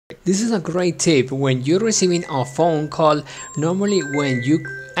This is a great tip when you're receiving a phone call. Normally when you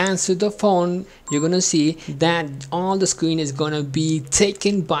answer the phone, you're gonna see that all the screen is gonna be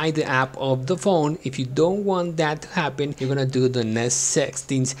taken by the app of the phone. If you don't want that to happen, you're gonna do the next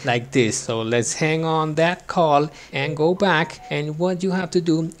settings like this. So let's hang on that call and go back, and what you have to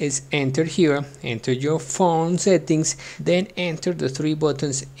do is enter here, enter your phone settings, then enter the three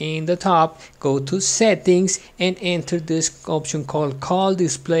buttons in the top, go to settings and enter this option called call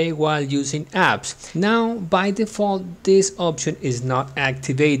display while using apps. Now by default this option is not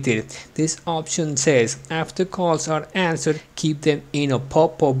activated. This option says after calls are answered, keep them in a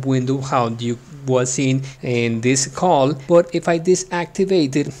pop-up window how you was seen in this call. But if I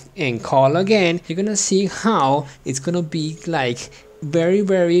deactivate it and call again, you're gonna see how it's gonna be like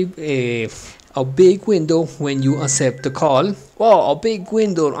very a big window when you accept the call. Well, a big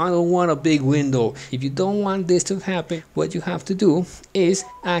window, I don't want a big window. If you don't want this to happen, what you have to do is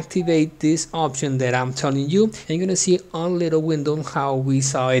activate this option that I'm telling you, and you're gonna see a little window how we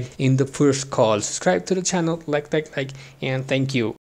saw it in the first call. Subscribe to the channel, like, and thank you.